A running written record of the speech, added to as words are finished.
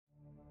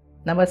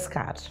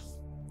Namaskar.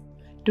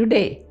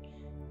 Today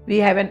we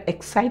have an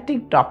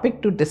exciting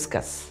topic to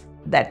discuss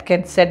that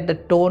can set the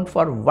tone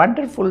for a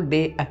wonderful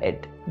day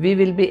ahead. We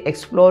will be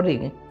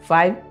exploring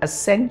 5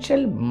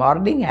 essential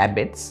morning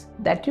habits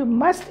that you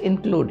must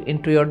include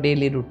into your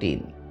daily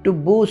routine to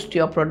boost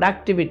your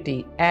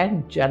productivity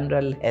and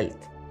general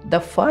health.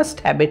 The first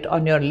habit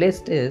on your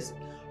list is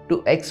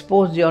to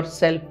expose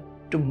yourself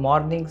to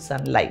morning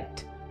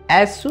sunlight.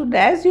 As soon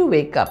as you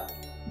wake up,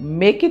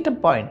 make it a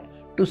point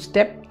to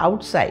step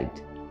outside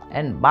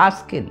and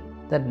bask in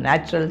the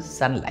natural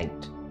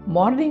sunlight.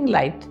 Morning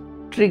light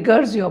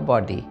triggers your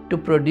body to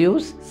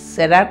produce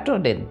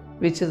serotonin,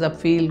 which is a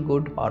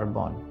feel-good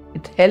hormone.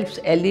 It helps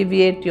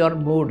alleviate your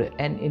mood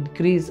and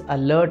increase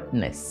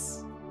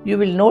alertness. You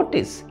will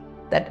notice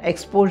that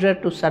exposure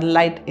to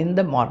sunlight in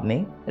the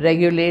morning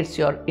regulates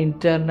your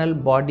internal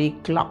body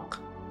clock.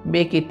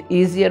 Make it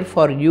easier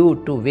for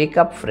you to wake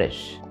up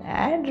fresh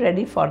and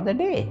ready for the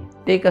day.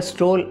 Take a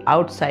stroll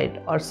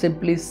outside or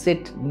simply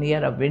sit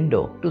near a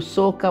window to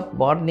soak up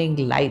morning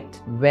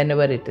light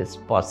whenever it is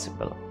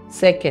possible.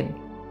 Second,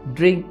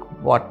 drink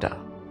water.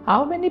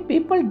 How many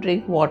people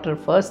drink water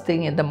first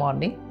thing in the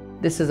morning?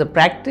 This is a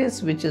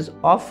practice which is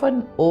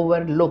often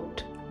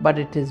overlooked, but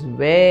it is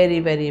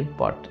very, very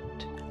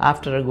important.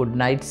 After a good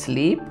night's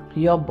sleep,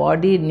 your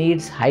body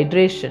needs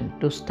hydration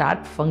to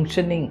start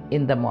functioning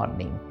in the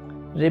morning.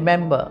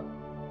 Remember,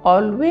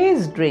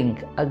 always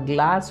drink a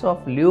glass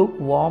of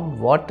lukewarm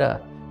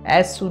water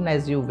as soon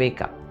as you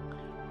wake up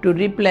to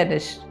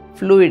replenish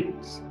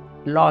fluids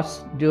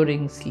lost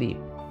during sleep.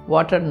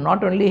 Water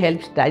not only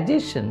helps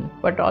digestion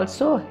but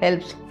also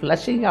helps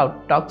flushing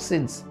out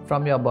toxins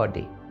from your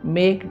body.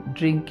 Make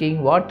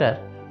drinking water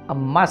a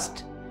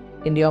must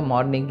in your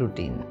morning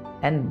routine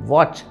and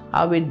watch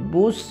how it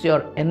boosts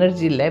your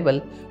energy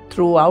level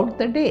throughout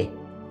the day.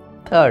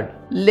 Third,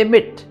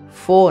 limit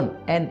phone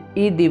and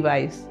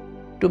e-device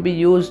to be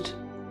used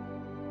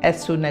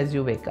as soon as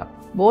you wake up.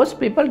 Most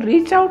people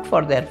reach out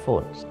for their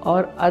phones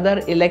or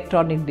other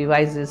electronic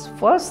devices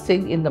first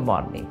thing in the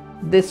morning.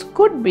 This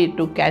could be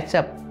to catch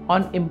up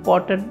on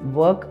important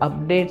work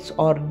updates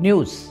or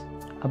news.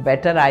 A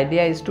better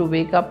idea is to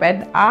wake up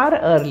an hour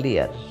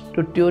earlier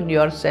to tune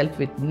yourself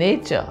with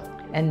nature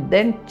and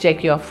then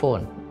check your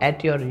phone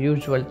at your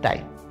usual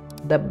time.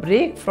 The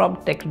break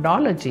from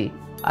technology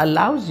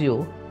allows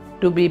you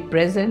to be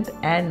present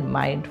and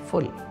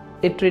mindful.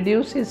 It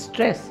reduces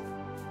stress,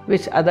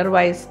 which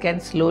otherwise can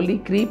slowly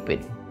creep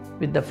in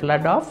with the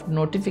flood of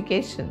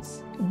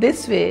notifications.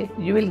 This way,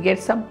 you will get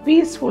some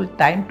peaceful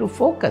time to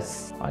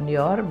focus on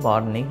your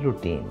morning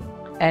routine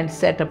and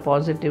set a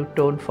positive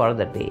tone for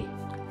the day.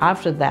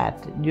 After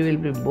that, you will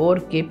be more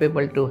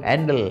capable to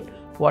handle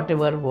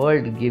whatever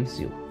world gives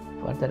you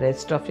for the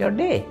rest of your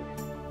day.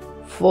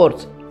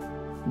 Fourth,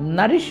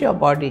 nourish your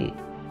body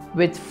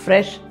with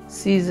fresh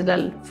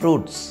seasonal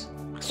fruits.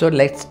 So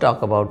let's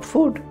talk about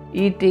food.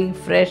 Eating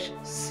fresh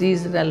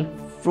seasonal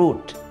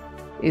fruit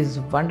is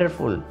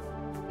wonderful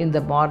in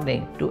the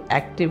morning to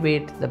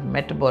activate the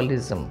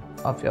metabolism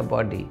of your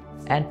body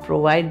and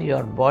provide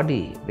your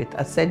body with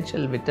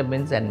essential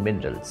vitamins and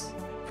minerals.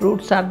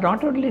 Fruits are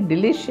not only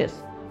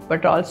delicious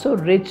but also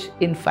rich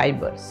in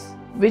fibers,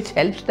 which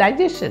helps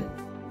digestion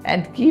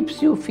and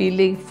keeps you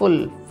feeling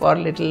full for a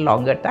little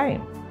longer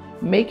time.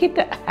 Make it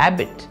a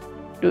habit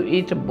to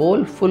eat a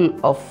bowl full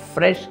of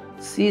fresh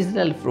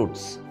seasonal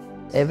fruits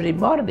every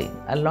morning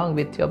along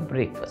with your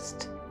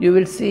breakfast. You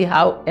will see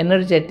how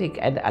energetic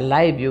and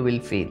alive you will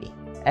feel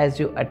as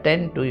you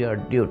attend to your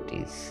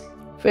duties.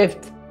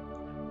 Fifth,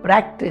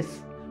 practice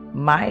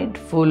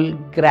mindful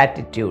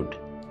gratitude.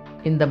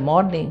 In the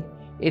morning,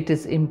 it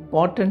is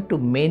important to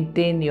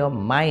maintain your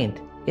mind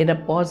in a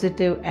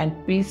positive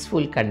and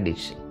peaceful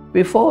condition.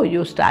 Before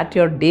you start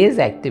your day's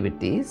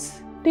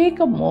activities, take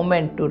a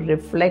moment to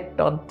reflect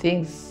on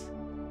things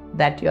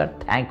that you are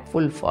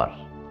thankful for.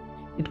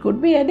 It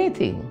could be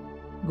anything: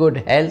 good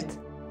health,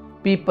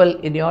 people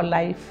in your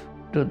life,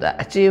 to the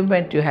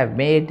achievement you have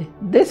made.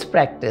 This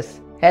practice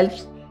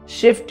helps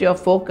shift your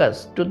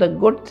focus to the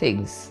good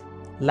things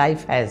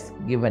life has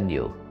given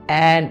you,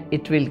 and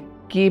it will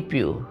keep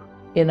you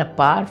in a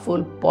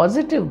powerful,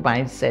 positive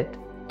mindset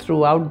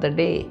throughout the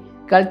day.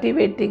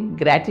 Cultivating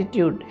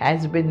gratitude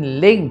has been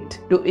linked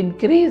to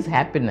increased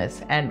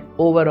happiness and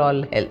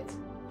overall health.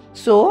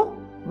 So,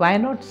 why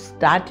not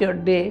start your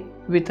day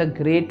with a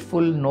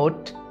grateful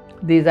note?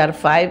 These are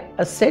 5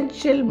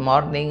 essential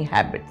morning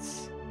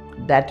habits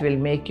that will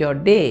make your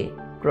day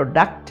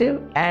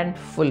productive and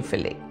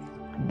fulfilling.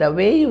 The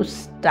way you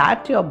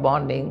start your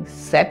morning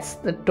sets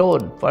the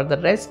tone for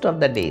the rest of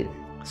the day.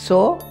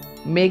 So,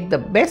 make the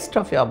best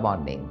of your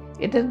morning.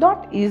 It is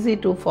not easy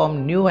to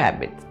form new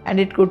habits and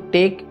it could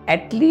take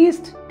at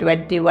least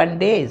 21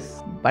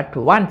 days. But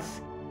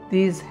once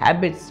these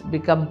habits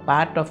become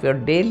part of your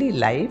daily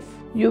life,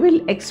 you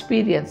will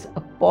experience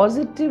a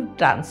positive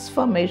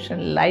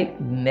transformation like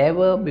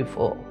never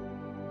before.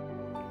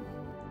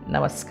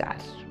 Namaskar.